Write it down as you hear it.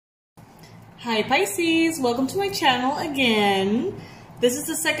Hi Pisces, welcome to my channel again. This is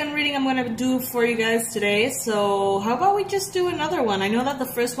the second reading I'm going to do for you guys today, so how about we just do another one? I know that the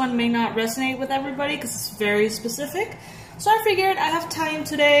first one may not resonate with everybody because it's very specific, so I figured I have time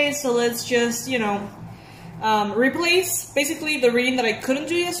today, so let's just, replace basically the reading that I couldn't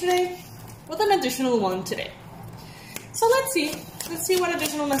do yesterday with an additional one today. So let's see what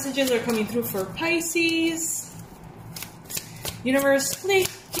additional messages are coming through for Pisces. Universe, please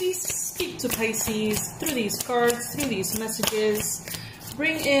speak to Pisces through these cards, through these messages.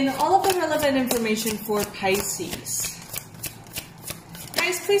 Bring in all of the relevant information for Pisces.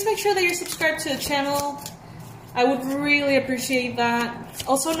 Guys, please make sure that you're subscribed to the channel. I would really appreciate that.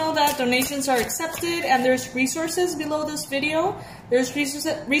 Also know that donations are accepted and there's resources below this video. There's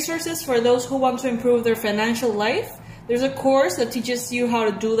resources for those who want to improve their financial life. There's a course that teaches you how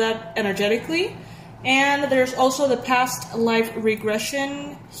to do that energetically. And there's also the past life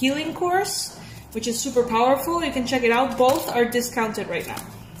regression healing course, which is super powerful. You can check it out. Both are discounted right now.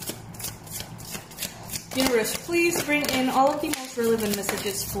 Universe, please bring in all of the most relevant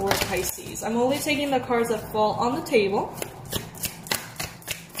messages for Pisces. I'm only taking the cards that fall on the table.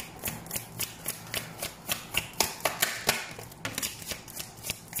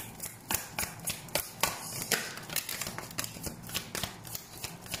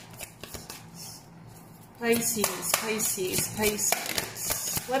 Pisces.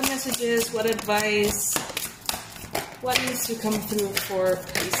 What messages, what advice, what needs to come through for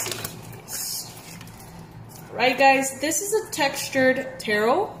Pisces? Alright guys, this is a textured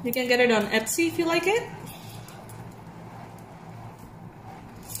tarot. You can get it on Etsy if you like it.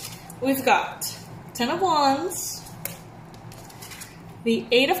 We've got 10 of Wands, the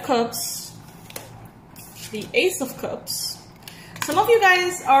 8 of Cups, the Ace of Cups. Some of you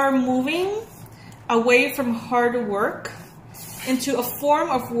guys are moving away from hard work into a form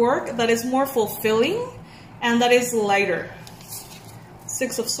of work that is more fulfilling and that is lighter.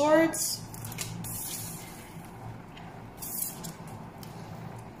 6 of Swords,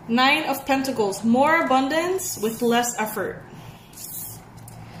 9 of Pentacles, more abundance with less effort.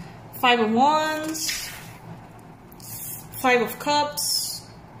 5 of Wands, 5 of Cups.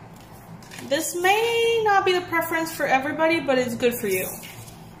 This may not be the preference for everybody, but it's good for you.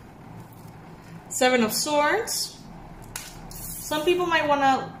 7 of Swords. Some people might want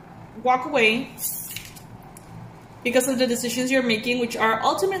to walk away because of the decisions you're making, which are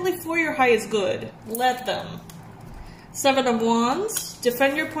ultimately for your highest good. Let them. 7 of Wands.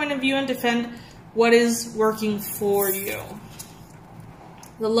 Defend your point of view and defend what is working for you.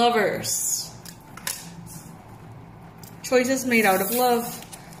 The Lovers. Choices made out of love.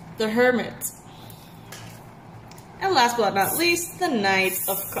 The Hermit. And last but not least, the Knight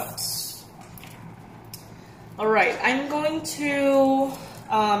of Cups. Alright, I'm going to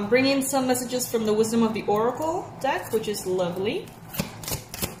bring in some messages from the Wisdom of the Oracle deck, which is lovely.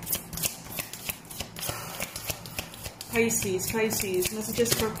 Pisces,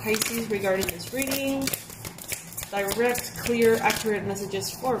 messages for Pisces regarding this reading. Direct, clear, accurate messages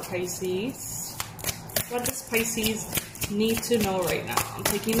for Pisces. What does Pisces need to know right now? I'm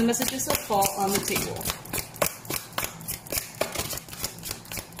taking the messages that fall on the table.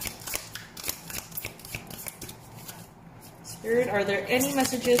 Spirit, are there any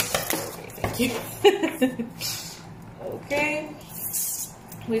messages? Okay, thank you. Okay.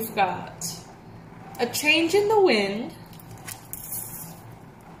 We've got a change in the wind,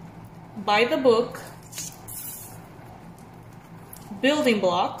 by the book, building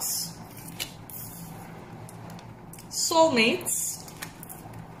blocks, soulmates,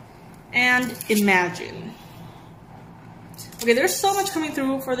 and imagine. Okay, there's so much coming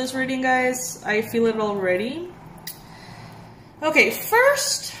through for this reading, guys. I feel it already. Okay,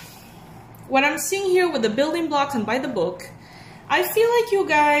 first, what I'm seeing here with the building blocks and by the book, I feel like you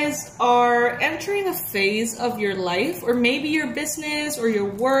guys are entering a phase of your life, or maybe your business, or your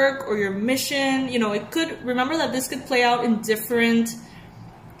work, or your mission. It could, remember that this could play out in different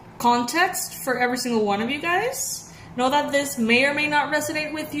contexts for every single one of you guys. Know that this may or may not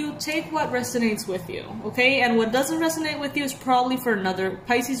resonate with you. Take what resonates with you, okay? And what doesn't resonate with you is probably for another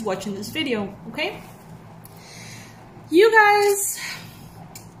Pisces watching this video, okay? You guys,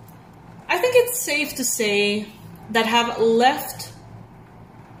 I think it's safe to say that have left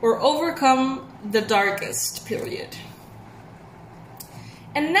or overcome the darkest period.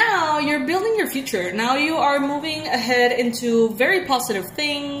 And now you're building your future. Now you are moving ahead into very positive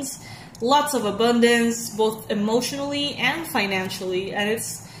things, lots of abundance, both emotionally and financially, and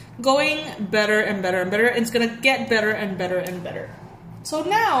it's going better and better and better, and it's gonna get better and better and better. So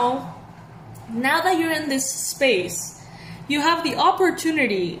now that you're in this space, you have the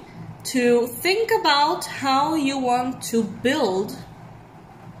opportunity to think about how you want to build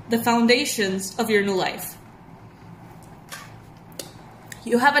the foundations of your new life.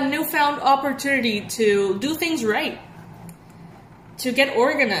 You have a newfound opportunity to do things right, to get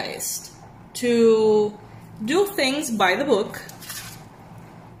organized, to do things by the book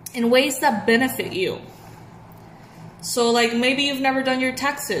in ways that benefit you. So like maybe you've never done your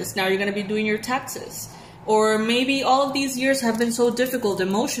taxes, now you're going to be doing your taxes. Or maybe all of these years have been so difficult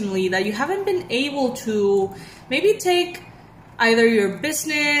emotionally that you haven't been able to maybe take either your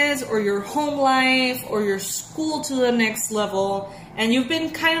business or your home life or your school to the next level, and you've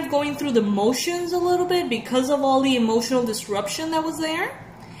been kind of going through the motions a little bit because of all the emotional disruption that was there.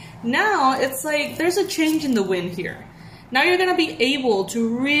 Now it's like there's a change in the wind here. Now you're going to be able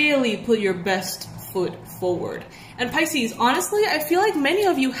to really put your best foot forward. And Pisces, honestly, I feel like many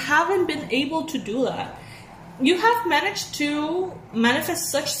of you haven't been able to do that. You have managed to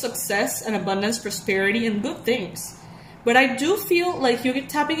manifest such success and abundance, prosperity, and good things. But I do feel like you're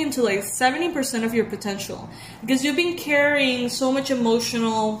tapping into like 70% of your potential because you've been carrying so much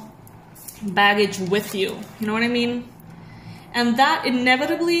emotional baggage with you. You know what I mean? And that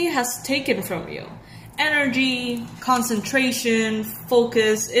inevitably has taken from you energy, concentration,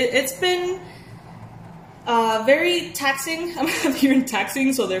 focus. It's been very taxing. I'm hearing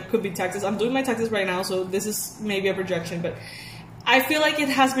taxing, so there could be taxes. I'm doing my taxes right now, so this is maybe a projection, but I feel like it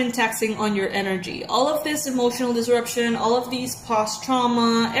has been taxing on your energy. All of this emotional disruption, all of these past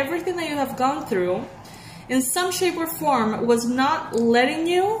trauma, everything that you have gone through, in some shape or form, was not letting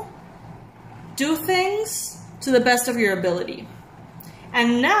you do things to the best of your ability.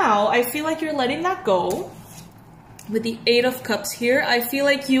 And now, I feel like you're letting that go. With the 8 of Cups here, I feel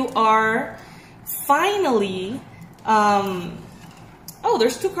like you are finally... oh,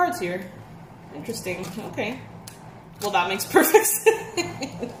 there's 2 cards here. Interesting. Okay. Well, that makes perfect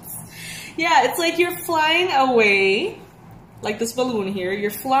sense. Yeah, it's like you're flying away, like this balloon here.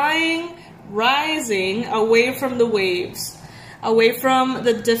 You're flying, rising away from the waves, away from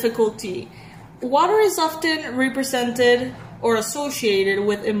the difficulty. Water is often represented or associated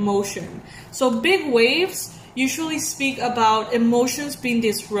with emotion. So big waves usually speak about emotions being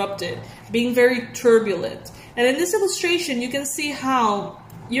disrupted, being very turbulent. And in this illustration, you can see how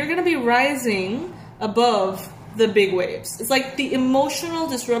you're going to be rising above the big waves. It's like the emotional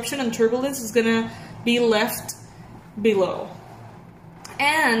disruption and turbulence is gonna be left below.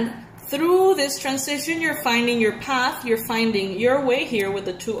 And through this transition, you're finding your path, you're finding your way here with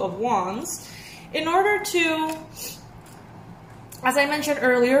the 2 of Wands in order to, as I mentioned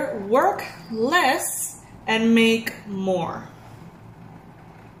earlier, work less and make more.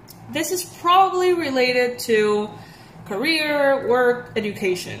 This is probably related to career, work,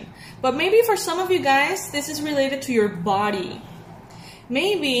 education. But maybe for some of you guys, this is related to your body.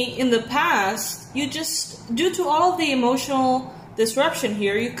 Maybe in the past, you just, due to all of the emotional disruption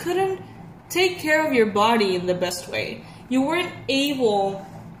here, you couldn't take care of your body in the best way. You weren't able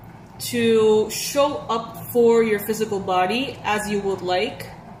to show up for your physical body as you would like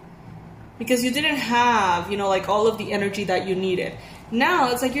because you didn't have, you know, like all of the energy that you needed.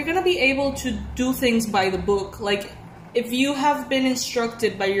 Now, it's like you're gonna be able to do things by the book. Like, if you have been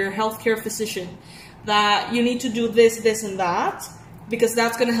instructed by your healthcare physician that you need to do this, this, and that, because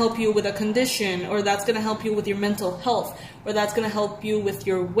that's going to help you with a condition, or that's going to help you with your mental health, or that's going to help you with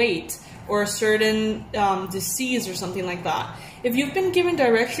your weight, or a certain disease or something like that. If you've been given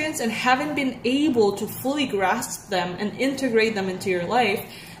directions and haven't been able to fully grasp them and integrate them into your life,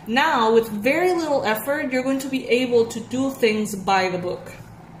 now with very little effort, you're going to be able to do things by the book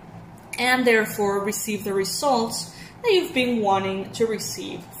and therefore receive the results that you've been wanting to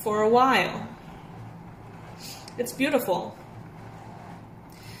receive for a while. It's beautiful.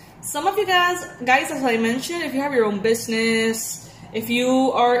 Some of you guys, as I mentioned, if you have your own business, if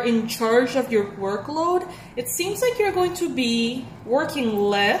you are in charge of your workload, it seems like you're going to be working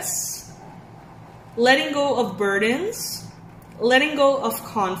less, letting go of burdens, letting go of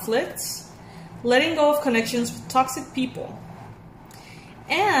conflicts, letting go of connections with toxic people.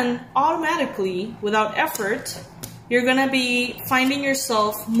 And automatically, without effort, you're going to be finding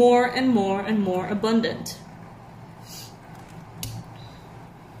yourself more and more and more abundant.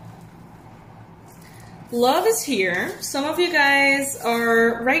 Love is here. Some of you guys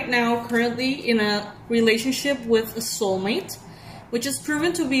are right now currently in a relationship with a soulmate, which is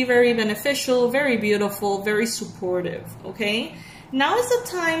proven to be very beneficial, very beautiful, very supportive, okay? Now is the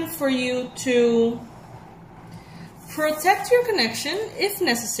time for you to protect your connection, if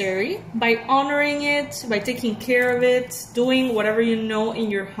necessary, by honoring it, by taking care of it, doing whatever you know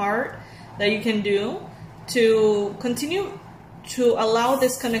in your heart that you can do to continue to allow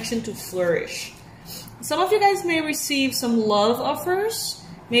this connection to flourish. Some of you guys may receive some love offers,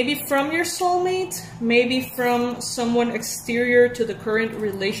 maybe from your soulmate, maybe from someone exterior to the current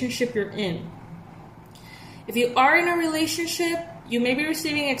relationship you're in. If you are in a relationship, you may be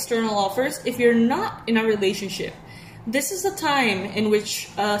receiving external offers. If you're not in a relationship, this is the time in which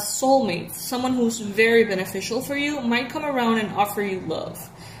a soulmate, someone who's very beneficial for you, might come around and offer you love.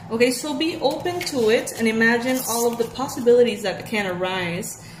 Okay, so be open to it and imagine all of the possibilities that can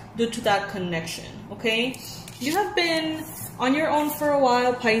arise due to that connection, okay? You have been on your own for a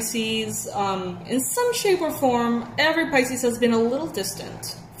while, Pisces. In some shape or form, every Pisces has been a little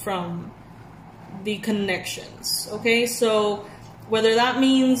distant from the connections, okay? So whether that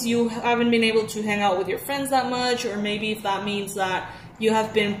means you haven't been able to hang out with your friends that much, or maybe if that means that you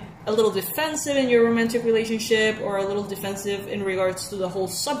have been a little defensive in your romantic relationship, or a little defensive in regards to the whole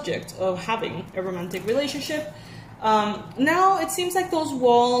subject of having a romantic relationship. Now it seems like those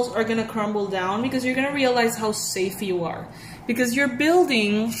walls are gonna crumble down because you're gonna realize how safe you are. Because you're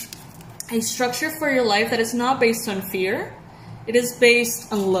building a structure for your life that is not based on fear, it is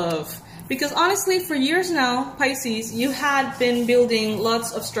based on love. Because honestly, for years now, Pisces, you had been building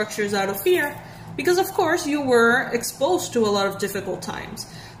lots of structures out of fear because, of course, you were exposed to a lot of difficult times.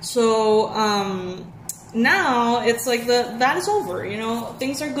 So now it's like that is over, you know,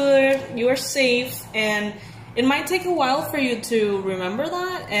 things are good, you are safe, and it might take a while for you to remember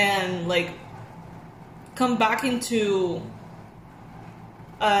that and like come back into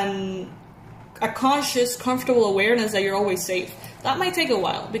a conscious, comfortable awareness that you're always safe. That might take a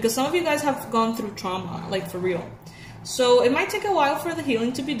while because some of you guys have gone through trauma, like for real. So it might take a while for the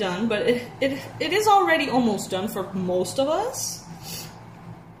healing to be done, but it is already almost done for most of us.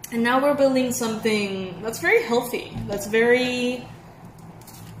 And now we're building something that's very healthy, that's very,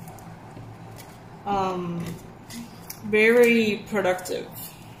 very productive.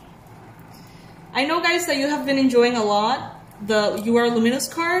 I know, guys, that you have been enjoying a lot the You Are Luminous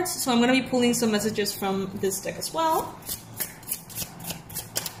cards, so I'm going to be pulling some messages from this deck as well.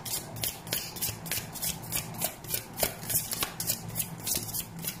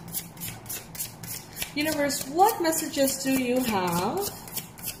 Universe, what messages do you have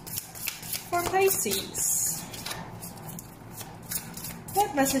for Pisces?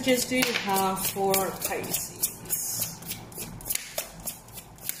 What messages do you have for Pisces?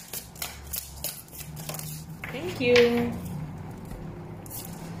 Thank you.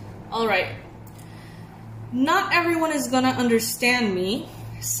 All right. Not everyone is gonna understand me,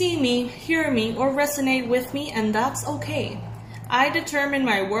 see me, hear me, or resonate with me, and that's okay. I determine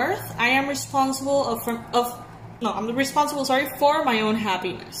my worth. I am responsible I'm responsible for my own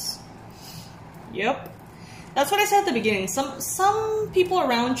happiness. Yep. That's what I said at the beginning. Some people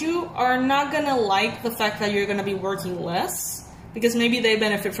around you are not gonna like the fact that you're gonna be working less because maybe they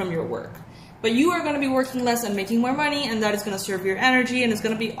benefit from your work. But you are gonna be working less and making more money, and that is gonna serve your energy, and it's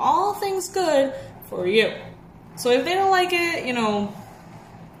gonna be all things good for you. So if they don't like it, you know,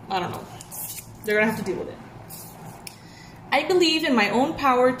 I don't know. They're gonna have to deal with it. I believe in my own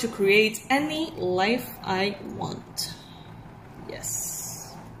power to create any life I want.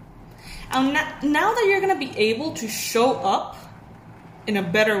 Yes. And now that you're going to be able to show up in a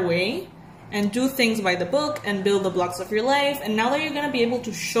better way and do things by the book and build the blocks of your life, and now that you're going to be able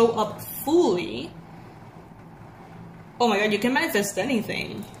to show up fully, oh my god, you can manifest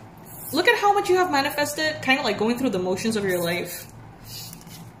anything. Look at how much you have manifested, kind of like going through the motions of your life.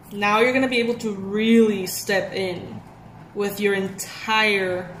 Now you're going to be able to really step in with your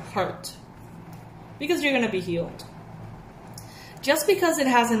entire heart because you're going to be healed. Just because it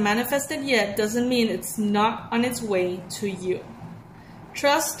hasn't manifested yet doesn't mean it's not on its way to you.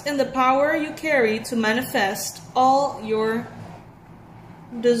 Trust in the power you carry to manifest all you're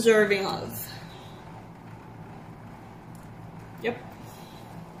deserving of. Yep.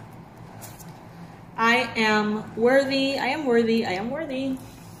 I am worthy, I am worthy, I am worthy.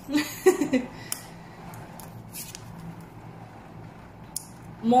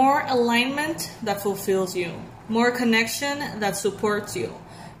 More alignment that fulfills you. More connection that supports you.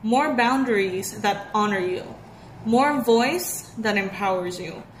 More boundaries that honor you. More voice that empowers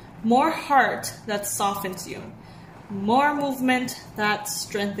you. More heart that softens you. More movement that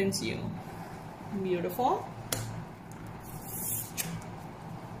strengthens you. Beautiful.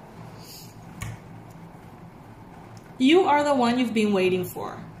 You are the one you've been waiting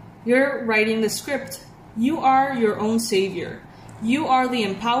for. You're writing the script. You are your own savior. You are the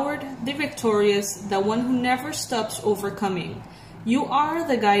empowered, the victorious, the one who never stops overcoming. You are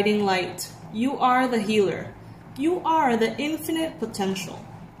the guiding light. You are the healer. You are the infinite potential.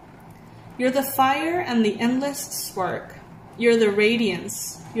 You're the fire and the endless spark. You're the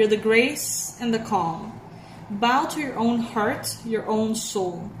radiance. You're the grace and the calm. Bow to your own heart, your own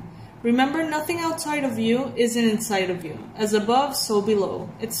soul. Remember, nothing outside of you isn't inside of you. As above, so below.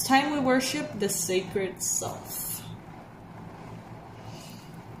 It's time we worship the sacred self.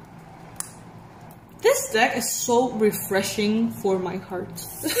 This deck is so refreshing for my heart.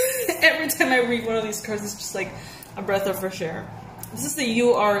 Every time I read one of these cards, it's just like a breath of fresh air. This is the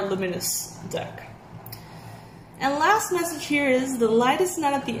You Are Luminous deck. And last message here is, the light is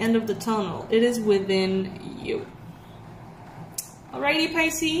not at the end of the tunnel. It is within you. Alrighty,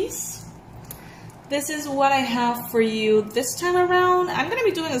 Pisces. This is what I have for you this time around. I'm going to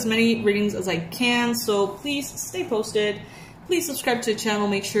be doing as many readings as I can, so please stay posted. Please subscribe to the channel.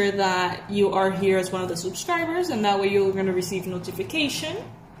 Make sure that you are here as one of the subscribers, and that way you're going to receive notification.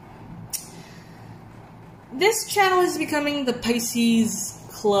 This channel is becoming the Pisces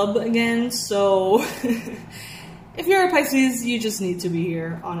club again, so if you're a Pisces, you just need to be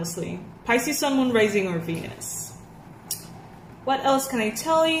here, honestly. Pisces, Sun, Moon, Rising, or Venus. What else can I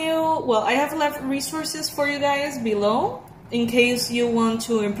tell you? Well, I have left resources for you guys below. In case you want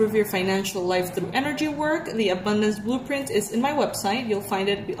to improve your financial life through energy work, the Abundance Blueprint is in my website. You'll find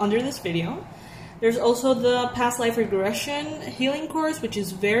it under this video. There's also the Past Life Regression Healing Course, which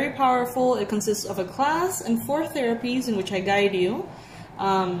is very powerful. It consists of a class and 4 therapies in which I guide you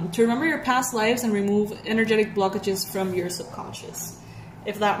to remember your past lives and remove energetic blockages from your subconscious.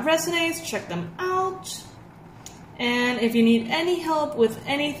 If that resonates, check them out. And if you need any help with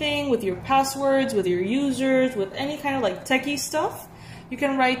anything, with your passwords, with your users, with any kind of like techie stuff, you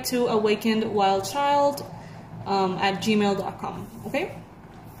can write to awakenedwildchild at gmail.com, okay?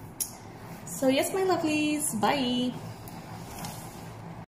 So yes, my lovelies, bye!